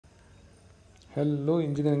Hello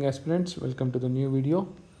engineering aspirants, welcome to the new video.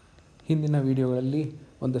 ಹಿಂದಿನ ವೀಡಿಯೋಗಳಲ್ಲಿ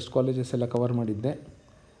ಒಂದಷ್ಟು colleges ಎಲ್ಲ ಕವರ್ ಮಾಡಿದ್ದೆ.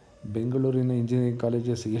 ಬೆಂಗಳೂರಿನ ಇಂಜಿನಿಯರಿಂಗ್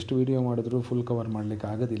ಕಾಲೇಜಸ್ ಎಷ್ಟು ವೀಡಿಯೋ ಮಾಡಿದ್ರೂ ಫುಲ್ ಕವರ್ ಮಾಡಲಿಕ್ಕೆ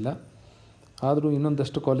ಆಗೋದಿಲ್ಲ. ಆದರೂ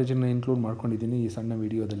ಇನ್ನೊಂದಷ್ಟು ಕಾಲೇಜನ್ನು ಇನ್ಕ್ಲೂಡ್ ಮಾಡ್ಕೊಂಡಿದ್ದೀನಿ ಈ ಸಣ್ಣ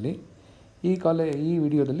ವೀಡಿಯೋದಲ್ಲಿ. ಈ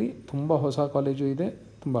ವಿಡಿಯೋದಲ್ಲಿ ತುಂಬ ಹೊಸ ಕಾಲೇಜು ಇದೆ,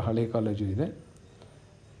 ತುಂಬ ಹಳೆ ಕಾಲೇಜು ಇದೆ.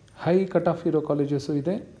 ಹೈ ಕಟ್ ಆಫ್ ಇರೋ ಕಾಲೇಜಸ್ಸು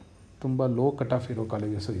ಇದೆ, ತುಂಬ ಲೋ ಕಟ್ ಆಫ್ ಇರೋ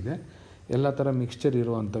ಕಾಲೇಜಸ್ಸು ಇದೆ. ಎಲ್ಲ ಥರ ಮಿಕ್ಸ್ಚರ್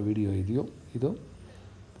ಇರುವಂಥ ವಿಡಿಯೋ ಇದು.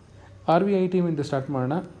 RVIT ಇಂದ ಸ್ಟಾರ್ಟ್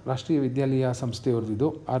ಮಾಡೋಣ. ರಾಷ್ಟ್ರೀಯ ವಿದ್ಯಾಲಯ ಸಂಸ್ಥೆಯವ್ರದ್ದು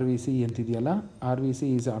RVC ಅಂತಿದೆಯಲ್ಲ, RVC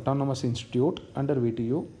is autonomous institute under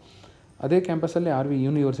VTU. ಅದೇ ಕ್ಯಾಂಪಸಲ್ಲಿ RV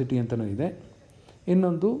ಯೂನಿವರ್ಸಿಟಿ ಅಂತಲೂ ಇದೆ.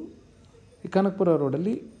 ಇನ್ನೊಂದು ಕನಕಪುರ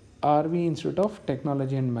ರೋಡಲ್ಲಿ RV institute of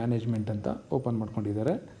technology and management ಅಂತ ಓಪನ್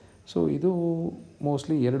ಮಾಡ್ಕೊಂಡಿದ್ದಾರೆ. ಸೊ ಇದು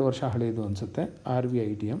ಮೋಸ್ಟ್ಲಿ 2 ವರ್ಷ ಹಳೆಯದು ಅನಿಸುತ್ತೆ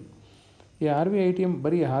RVITM. ಈ RVITM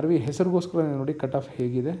ಬರೀ RV ಹೆಸರಿಗೋಸ್ಕರ ನೋಡಿ ಕಟ್ ಆಫ್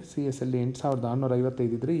ಹೇಗಿದೆ. CS ಅಲ್ಲಿ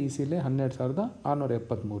 8655 ಇದ್ದರೆ ECಯಲ್ಲಿ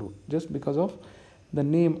 12673. Just because of the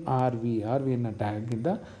name RVನ ಟ್ಯಾಗಿಂದ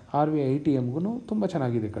RVITMಗೂ ತುಂಬ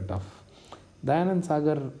ಚೆನ್ನಾಗಿದೆ ಕಟ್ ಆಫ್. ದಯಾನಂದ್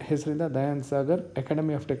ಸಾಗರ್ ಹೆಸರಿಂದ ದಯಾನಂದ್ ಸಾಗರ್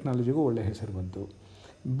ಅಕಾಡೆಮಿ ಆಫ್ ಟೆಕ್ನಾಲಜಿಗೂ ಒಳ್ಳೆ ಹೆಸರು ಬಂತು.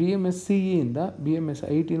 BMS-CE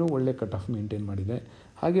BMS-IT ಒಳ್ಳೆ ಕಟ್ ಆಫ್ ಮೇಂಟೈನ್ ಮಾಡಿದೆ.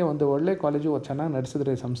 ಹಾಗೆ ಒಂದು ಒಳ್ಳೆ ಕಾಲೇಜು ಚೆನ್ನಾಗಿ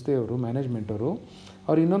ನಡೆಸಿದ್ರೆ ಸಂಸ್ಥೆಯವರು, ಮ್ಯಾನೇಜ್ಮೆಂಟವರು,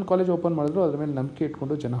 ಅವ್ರು ಇನ್ನೊಂದು ಕಾಲೇಜ್ ಓಪನ್ ಮಾಡಿದ್ರು ಅದ್ರ ಮೇಲೆ ನಂಬಿಕೆ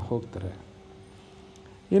ಇಟ್ಕೊಂಡು ಜನ ಹೋಗ್ತಾರೆ.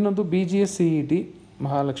 ಇನ್ನೊಂದು BGS-CET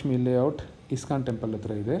Mahalakshmi layout ISKCON temple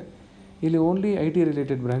ಹತ್ರ ಇದೆ. ಇಲ್ಲಿ ಓನ್ಲಿ IT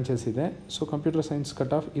ರಿಲೇಟೆಡ್ ಬ್ರಾಂಚಸ್ ಇದೆ. So computer science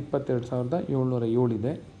cut off 22,707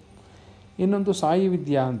 ಇದೆ. ಇನ್ನೊಂದು ಸಾಯಿ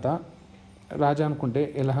ವಿದ್ಯಾ ಅಂತ ರಾಜಾನ್ಕುಂಟೆ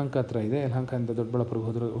ಯಲಹಂಕ ಹತ್ರ ಇದೆ. ಯಲಹಂಕದಿಂದ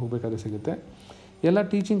ದೊಡ್ಡಬಳ್ಳಾಪುರಕ್ಕೆ ಹೋಗಬೇಕಾದ್ರೆ ಸಿಗುತ್ತೆ. ಎಲ್ಲ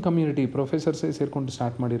ಟೀಚಿಂಗ್ ಕಮ್ಯುನಿಟಿ ಪ್ರೊಫೆಸರ್ಸೇ ಸೇರಿಕೊಂಡು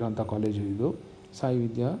ಸ್ಟಾರ್ಟ್ ಮಾಡಿರೋಂಥ ಕಾಲೇಜು ಇದು, ಸಾಯಿ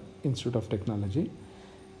ವಿದ್ಯಾ institute of technology.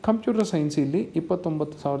 Computer science ಇಲ್ಲಿ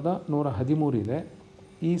 29,113 ಇದೆ.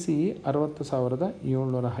 ECE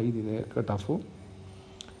 60,705 ಇದೆ ಕಟ್ ಆಫು.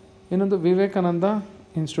 ಇನ್ನೊಂದು Vivekananda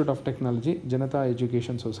institute of technology, Janata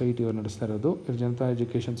education ಸೊಸೈಟಿಯವರು ನಡೆಸ್ತಾ ಇರೋದು. ಜನತಾ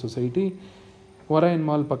ಎಜುಕೇಷನ್ ಸೊಸೈಟಿ ವರೈನ್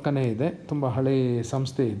ಮಾಲ್ ಪಕ್ಕನೇ ಇದೆ. ತುಂಬ ಹಳೆ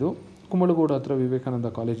ಸಂಸ್ಥೆ ಇದು. ಕುಂಬಳಗೂಡು ಹತ್ರ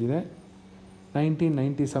ವಿವೇಕಾನಂದ ಕಾಲೇಜ್ ಇದೆ.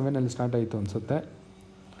 1997 ಸ್ಟಾರ್ಟ್ ಆಯಿತು ಅನಿಸುತ್ತೆ.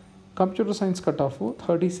 ಕಂಪ್ಯೂಟರ್ ಸೈನ್ಸ್ ಕಟ್ ಆಫು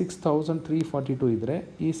 36,342 ಇದ್ದರೆ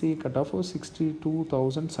ECE ಕಟ್ ಆಫು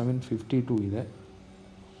 62,752 ಇದೆ.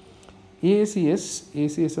 ACS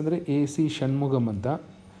ಅಂದರೆ AC ಷಣ್ಮುಗಮ್ ಅಂತ.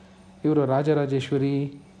 ಇವರು ರಾಜರಾಜೇಶ್ವರಿ,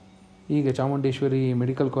 ಈಗ Chamundeshwari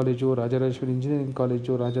medical college, Rajarajeshwari engineering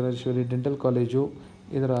college, Rajarajeshwari dental college,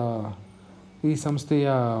 ಈ ಸಂಸ್ಥೆಯ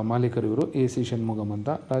ಮಾಲೀಕರು ಇವರು. AC ಷಣ್ಮುಗಮ್ ಅಂತ.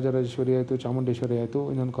 ರಾಜರಾಜೇಶ್ವರಿ ಆಯಿತು, ಚಾಮುಂಡೇಶ್ವರಿ ಆಯಿತು,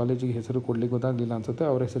 ಇನ್ನೊಂದು ಕಾಲೇಜಿಗೆ ಹೆಸರು ಕೊಡಲಿಕ್ಕೆ ಗೊತ್ತಾಗಲಿಲ್ಲ ಅನಿಸುತ್ತೆ,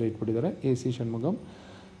 ಅವ್ರ ಹೆಸರು ಇಟ್ಬಿಟ್ಟಿದ್ದಾರೆ AC Shanmugam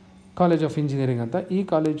college of engineering ಅಂತ. ಈ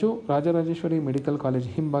ಕಾಲೇಜು ರಾಜರಾಜೇಶ್ವರಿ ಮೆಡಿಕಲ್ ಕಾಲೇಜ್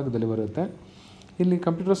ಹಿಂಭಾಗದಲ್ಲಿ ಬರುತ್ತೆ. ಇಲ್ಲಿ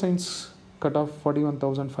ಕಂಪ್ಯೂಟರ್ ಸೈನ್ಸ್ ಕಟ್ ಆಫ್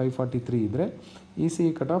 41,543 ಇದ್ದರೆ ECE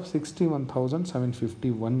ಕಟ್ ಆಫ್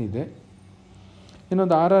 61,751 ಇದೆ.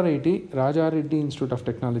 ಇನ್ನೊಂದು RRIT Raja Reddy institute of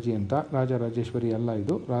technology ಅಂತ. ರಾಜರಾಜೇಶ್ವರಿ ಅಲ್ಲ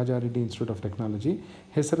ಇದು, Raja Reddy institute of technology,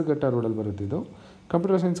 Hesaraghatta ರೋಡಲ್ಲಿ ಬರುತ್ತೆ ಇದು.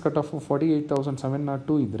 ಕಂಪ್ಯೂಟರ್ ಸೈನ್ಸ್ ಕಟ್ ಆಫು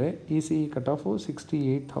 48,702 ಇದ್ದರೆ ECE ಕಟ್ ಆಫು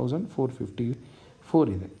 68,454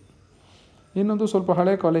 ಇದೆ. ಇನ್ನೊಂದು ಸ್ವಲ್ಪ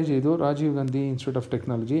ಹಳೆ ಕಾಲೇಜ್ ಇದು, Rajiv Gandhi institute of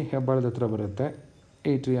technology, ಹೆಬ್ಬಾಳದ ಹತ್ರ ಬರುತ್ತೆ,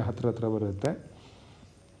 ಏಟ್ರಿಯ ಹತ್ರ ಬರುತ್ತೆ.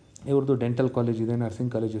 ಇವ್ರದ್ದು ಡೆಂಟಲ್ ಕಾಲೇಜ್ ಇದೆ,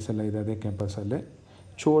 ನರ್ಸಿಂಗ್ ಕಾಲೇಜಸ್ ಎಲ್ಲ ಇದೆ ಅದೇ ಕ್ಯಾಂಪಸಲ್ಲೇ,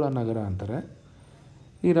 ಚೋಳ ನಗರ ಅಂತಾರೆ.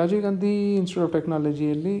 ಈ Rajiv Gandhi institute of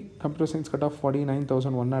ಟೆಕ್ನಾಲಜಿಯಲ್ಲಿ computer science cut off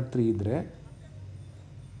 49,103 ಇದ್ದರೆ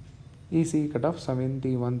ECE ಕಟ್ ಆಫ್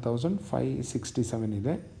 71,567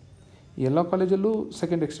 ಇದೆ. ಎಲ್ಲ ಕಾಲೇಜಲ್ಲೂ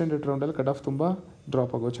ಸೆಕೆಂಡ್ ಎಕ್ಸ್ಟೆಂಡೆಡ್ ರೌಂಡಲ್ಲಿ ಕಟ್ ಆಫ್ ತುಂಬ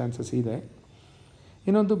ಡ್ರಾಪ್ ಆಗೋ ಚಾನ್ಸಸ್ ಇದೆ.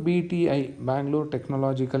 ಇನ್ನೊಂದು BTI ಬ್ಯಾಂಗ್ಳೂರ್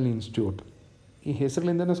ಟೆಕ್ನಾಲಜಿಕಲ್ ಇನ್ಸ್ಟಿಟ್ಯೂಟ್. ಈ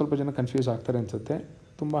ಹೆಸರುಗಳಿಂದಲೇ ಸ್ವಲ್ಪ ಜನ ಕನ್ಫ್ಯೂಸ್ ಆಗ್ತಾರೆ ಅನಿಸುತ್ತೆ.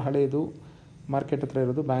 ತುಂಬ ಹಳೆಯದು, ಮಾರ್ಕೆಟ್ ಹತ್ರ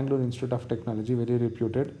ಇರೋದು Bangalore institute of technology, very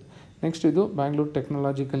reputed. Next ಇದು ಬ್ಯಾಂಗ್ಳೂರ್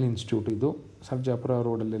ಟೆಕ್ನಾಲಜಿಕಲ್ ಇನ್ಸ್ಟಿಟ್ಯೂಟ್, ಇದು ಸರ್ಜಾಪುರ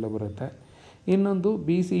ರೋಡಲ್ಲೆಲ್ಲ ಬರುತ್ತೆ. ಇನ್ನೊಂದು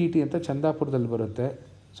BCET ಅಂತ ಚಂದಾಪುರದಲ್ಲಿ ಬರುತ್ತೆ.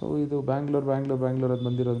 ಸೊ ಇದು ಬ್ಯಾಂಗ್ಳೂರ್ ಅದು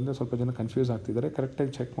ಬಂದಿರೋದ್ರಿಂದ ಸ್ವಲ್ಪ ಜನ ಕನ್ಫ್ಯೂಸ್ ಆಗ್ತಿದ್ದಾರೆ.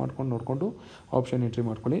 ಕರೆಕ್ಟಾಗಿ ಚೆಕ್ ಮಾಡ್ಕೊಂಡು ನೋಡಿಕೊಂಡು ಆಪ್ಷನ್ ಎಂಟ್ರಿ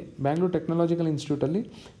ಮಾಡ್ಕೊಳ್ಳಿ. Bangalore technological ಇನ್ಸ್ಟಿಟ್ಯೂಟಲ್ಲಿ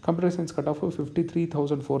computer science cut off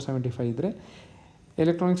 53,475 ಇದ್ದರೆ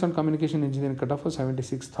electronics and communication engineering cut off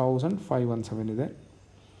 76,517 ಇದೆ.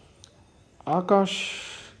 Akash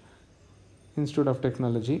institute of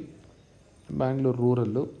technology Bangalore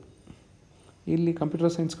rural. ಇಲ್ಲಿ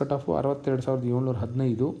computer science cut off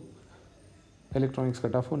 62,715, electronics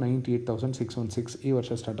cut off 98,616. ಈ ವರ್ಷ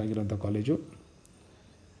ಸ್ಟಾರ್ಟ್ ಆಗಿರೋಂಥ ಕಾಲೇಜು.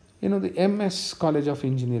 ಇನ್ನೊಂದು MS ಕಾಲೇಜ್ ಆಫ್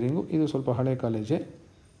ಇಂಜಿನಿಯರಿಂಗು, ಇದು ಸ್ವಲ್ಪ ಹಳೆ ಕಾಲೇಜೇ,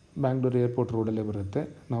 ಬ್ಯಾಂಗ್ಳೂರು ಏರ್ಪೋರ್ಟ್ ರೋಡಲ್ಲೇ ಬರುತ್ತೆ,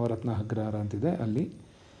 ನವರತ್ನ ಅಗ್ರಹಾರ ಅಂತಿದೆ ಅಲ್ಲಿ.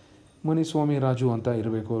 ಮುನಿಸ್ವಾಮಿ ರಾಜು ಅಂತ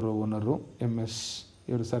ಇರಬೇಕು ಅವರು ಓನರು. MS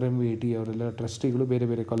ಇವರು ಸರ್ MVT ಅವರೆಲ್ಲ ಟ್ರಸ್ಟಿಗಳು ಬೇರೆ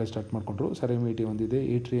ಬೇರೆ ಕಾಲೇಜ್ ಸ್ಟಾರ್ಟ್ ಮಾಡಿಕೊಂಡ್ರು. ಸರ್ MVT ಒಂದಿದೆ,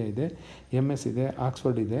 ಏಟ್ರಿಯಾ ಇದೆ, MS ಇದೆ,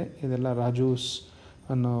 ಆಕ್ಸ್ಫರ್ಡ್ ಇದೆ. ಇದೆಲ್ಲ ರಾಜೂಸ್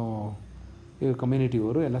ಅನ್ನೋ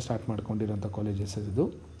ಕಮ್ಯುನಿಟಿಯವರು ಎಲ್ಲ ಸ್ಟಾರ್ಟ್ ಮಾಡ್ಕೊಂಡಿರೋಂಥ ಕಾಲೇಜಸ್ ಇದು.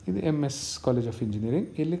 ಇದು MS ಕಾಲೇಜ್ ಆಫ್ ಇಂಜಿನಿಯರಿಂಗ್.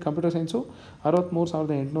 ಇಲ್ಲಿ ಕಂಪ್ಯೂಟರ್ ಸೈನ್ಸು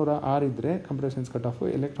 63,806 ಇದ್ದರೆ computer science cut off.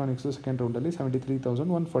 Electronics second ರೌಂಡಲ್ಲಿ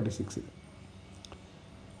 73,146 ಇದೆ.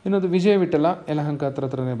 ಇನ್ನೊಂದು ವಿಜಯ ವಿಠಲ ಯಲಹಂಕ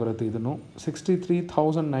ಹತ್ರನೇ ಬರುತ್ತೆ. ಇದನ್ನು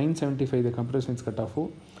 63,975 ಇದೆ ಕಂಪ್ಯೂಟರ್ ಸೈನ್ಸ್ ಕಟ್ ಆಫು.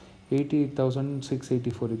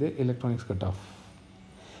 88,684 ಇದೆ ಎಲೆಕ್ಟ್ರಾನಿಕ್ಸ್ ಕಟ್ ಆಫ್.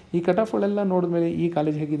 ಈ ಕಟ್ ಆಫ್ಗಳೆಲ್ಲ ನೋಡಿದ್ಮೇಲೆ ಈ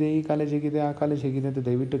ಕಾಲೇಜ್ ಹೇಗಿದೆ, ಈ ಕಾಲೇಜ್ ಹೇಗಿದೆ, ಆ ಕಾಲೇಜ್ ಹೇಗಿದೆ ಅಂತ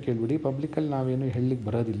ದಯವಿಟ್ಟು ಕೇಳಿಬಿಡಿ. ಪಬ್ಲಿಕಲ್ಲಿ ನಾವೇನು ಹೇಳಲಿಕ್ಕೆ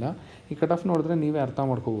ಬರೋದಿಲ್ಲ. ಈ ಕಟ್ ಆಫ್ ನೋಡಿದ್ರೆ ನೀವೇ ಅರ್ಥ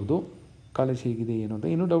ಮಾಡ್ಕೋಬೋದು ಕಾಲೇಜ್ ಹೇಗಿದೆ ಏನು ಅಂತ.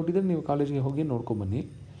 ಇನ್ನೂ ಡೌಟ್ ಇದ್ದರೆ ನೀವು ಕಾಲೇಜಿಗೆ ಹೋಗಿ ನೋಡ್ಕೊಂಬನ್ನಿ.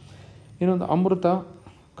 ಇನ್ನೊಂದು ಅಮೃತ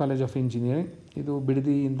ಕಾಲೇಜ್ ಆಫ್ ಇಂಜಿನಿಯರಿಂಗ್. ಇದು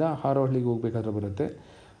ಬಿಡದಿಯಿಂದ ಹಾರೋಹಳ್ಳಿಗೆ ಹೋಗಬೇಕಾದ್ರೆ ಬರುತ್ತೆ.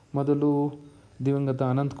 ಮೊದಲು ದಿವಂಗತ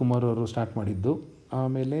ಅನಂತ್ ಕುಮಾರ್ ಅವರು ಸ್ಟಾರ್ಟ್ ಮಾಡಿದ್ದು.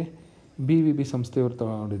 ಆಮೇಲೆ BVB ಸಂಸ್ಥೆಯವರು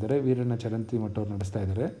ತಗೊಂಡಿದ್ದಾರೆ. ವೀರಣ್ಣ ಚರಂತಿ ಮಠ ಅವರು ನಡೆಸ್ತಾ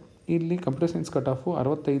ಇದ್ದಾರೆ. ಇಲ್ಲಿ ಕಂಪ್ಯೂಟರ್ ಸೈನ್ಸ್ ಕಟ್ ಆಫು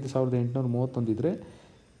 65,831 ಇದ್ದರೆ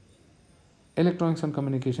electronics and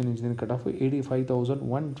communication engineering cut off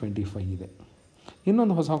 85,125 ಇದೆ.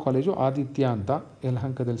 ಇನ್ನೊಂದು ಹೊಸ ಕಾಲೇಜು ಆದಿತ್ಯ ಅಂತ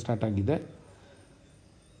ಯಲಹಂಕದಲ್ಲಿ ಸ್ಟಾರ್ಟ್ ಆಗಿದೆ.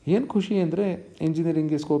 ಏನು ಖುಷಿ ಅಂದರೆ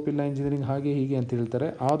ಇಂಜಿನಿಯರಿಂಗ್ಗೆ ಸ್ಕೋಪ್ ಇಲ್ಲ, ಇಂಜಿನಿಯರಿಂಗ್ ಹಾಗೆ ಹೀಗೆ ಅಂತ ಹೇಳ್ತಾರೆ.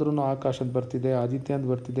 ಆದ್ರೂ ಆಕಾಶ್ ಅಂತ ಬರ್ತಿದೆ, ಆದಿತ್ಯ ಅಂತ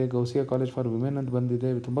ಬರ್ತಿದೆ, ಗೌಸಿಯಾ ಕಾಲೇಜ್ ಫಾರ್ ವಿಮೆನ್ ಅಂತ ಬಂದಿದೆ,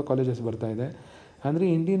 ತುಂಬ ಕಾಲೇಜಸ್ ಬರ್ತಾಯಿದೆ. ಅಂದರೆ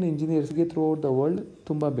Indian ಇಂಜಿನಿಯರ್ಸ್ಗೆ through out the world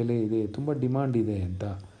ತುಂಬ ಬೆಲೆ ಇದೆ, ತುಂಬ ಡಿಮಾಂಡ್ ಇದೆ ಅಂತ.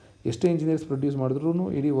 ಎಷ್ಟೇ ಇಂಜಿನಿಯರ್ಸ್ ಪ್ರೊಡ್ಯೂಸ್ ಮಾಡಿದ್ರೂ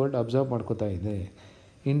ಇಡೀ ವರ್ಲ್ಡ್ ಅಬ್ಸರ್ವ್ ಮಾಡ್ಕೋತಾ ಇದೆ.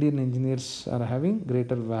 Indian engineers are having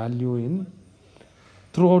greater value in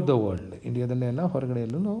through out the world. ಇಂಡಿಯಾದಲ್ಲೇ ಎಲ್ಲ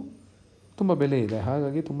ಹೊರಗಡೆಯಲ್ಲೂ ತುಂಬ ಬೆಲೆ ಇದೆ.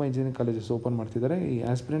 ಹಾಗಾಗಿ ತುಂಬ ಇಂಜಿನಿಯರಿಂಗ್ ಕಾಲೇಜಸ್ ಓಪನ್ ಮಾಡ್ತಿದ್ದಾರೆ. ಈ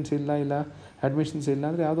ಆಸ್ಪಿರೆಂಟ್ಸ್ ಇಲ್ಲ ಅಡ್ಮಿಷನ್ಸ್ ಇಲ್ಲ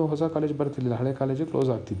ಅಂದರೆ ಯಾವುದೋ ಹೊಸ ಕಾಲೇಜ್ ಬರ್ತಿರಲಿಲ್ಲ, ಹಳೆ ಕಾಲೇಜು ಕ್ಲೋಸ್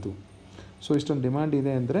ಆಗ್ತಿತ್ತು. ಸೊ ಇಷ್ಟೊಂದು ಡಿಮ್ಯಾಂಡ್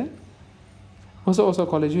ಇದೆ ಅಂದರೆ ಹೊಸ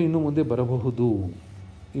ಕಾಲೇಜು ಇನ್ನೂ ಮುಂದೆ ಬರಬಹುದು.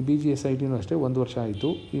 ಈ BGSITನೂ ಅಷ್ಟೇ 1 ವರ್ಷ ಆಯಿತು,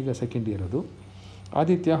 ಈಗ ಸೆಕೆಂಡ್ ಇಯರ್ ಅದು.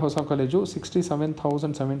 ಆದಿತ್ಯ ಹೊಸ ಕಾಲೇಜು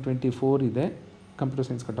 67,724 ಇದೆ computer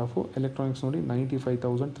science cut off. Electronics ನೋಡಿ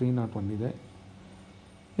 95,301 ಇದೆ.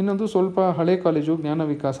 ಇನ್ನೊಂದು ಸ್ವಲ್ಪ ಹಳೆ ಕಾಲೇಜು ಜ್ಞಾನ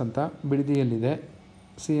ವಿಕಾಸ್ ಅಂತ ಬಿಡದಿಯಲ್ಲಿದೆ.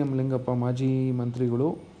 CM ಲಿಂಗಪ್ಪ ಮಾಜಿ ಮಂತ್ರಿಗಳು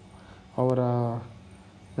ಅವರ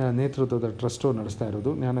ನೇತೃತ್ವದ ಟ್ರಸ್ಟು ನಡೆಸ್ತಾ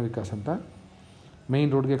ಇರೋದು ಜ್ಞಾನ ವಿಕಾಸ್ ಅಂತ.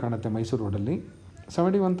 ಮೈನ್ ರೋಡ್ಗೆ ಕಾಣುತ್ತೆ, ಮೈಸೂರು ರೋಡಲ್ಲಿ.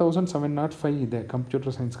 71,705 ಇದೆ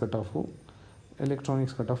computer science cut off.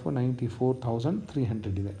 Electronics cut off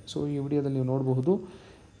 94,300 ಇದೆ. ಸೊ ಈ ವಿಡಿಯೋದಲ್ಲಿ ನೀವು ನೋಡಬಹುದು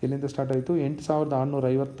ಎಲ್ಲಿಂದ ಸ್ಟಾರ್ಟ್ ಆಯಿತು.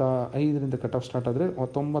 8,655ರಿಂದ ಕಟ್ ಆಫ್ ಸ್ಟಾರ್ಟ್ ಆದರೆ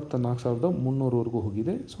 94,300ವರೆಗೂ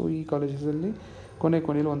ಹೋಗಿದೆ. ಸೊ ಈ ಕಾಲೇಜಸಲ್ಲಿ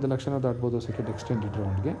ಕೊನೆಯಲ್ಲಿ 1 ಲಕ್ಷನ ದಾಟ್ಬೋದು ಸೆಕೆಂಡ್ ಎಕ್ಸ್ಟೆಂಡೆಡ್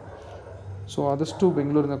ರೌಂಡ್ಗೆ. ಸೊ ಆದಷ್ಟು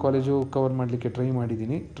ಬೆಂಗಳೂರಿನ ಕಾಲೇಜು ಕವರ್ ಮಾಡಲಿಕ್ಕೆ ಟ್ರೈ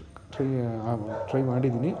ಮಾಡಿದ್ದೀನಿ,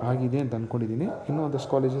 ಆಗಿದೆ ಅಂತ ಅಂದ್ಕೊಂಡಿದ್ದೀನಿ. ಇನ್ನೂ ಒಂದಷ್ಟು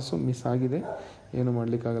ಕಾಲೇಜಸ್ಸು ಮಿಸ್ ಆಗಿದೆ, ಏನು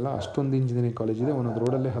ಮಾಡಲಿಕ್ಕಾಗಲ್ಲ. ಅಷ್ಟೊಂದು ಇಂಜಿನಿಯರಿಂಗ್ ಕಾಲೇಜ್ ಇದೆ, ಒಂದೊಂದು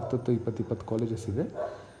ರೋಡಲ್ಲೇ 10 20 ಕಾಲೇಜಸ್ ಇದೆ.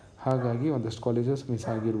 ಹಾಗಾಗಿ ಒಂದಷ್ಟು ಕಾಲೇಜಸ್ ಮಿಸ್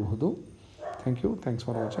ಆಗಿರಬಹುದು. Thanks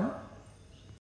for watching.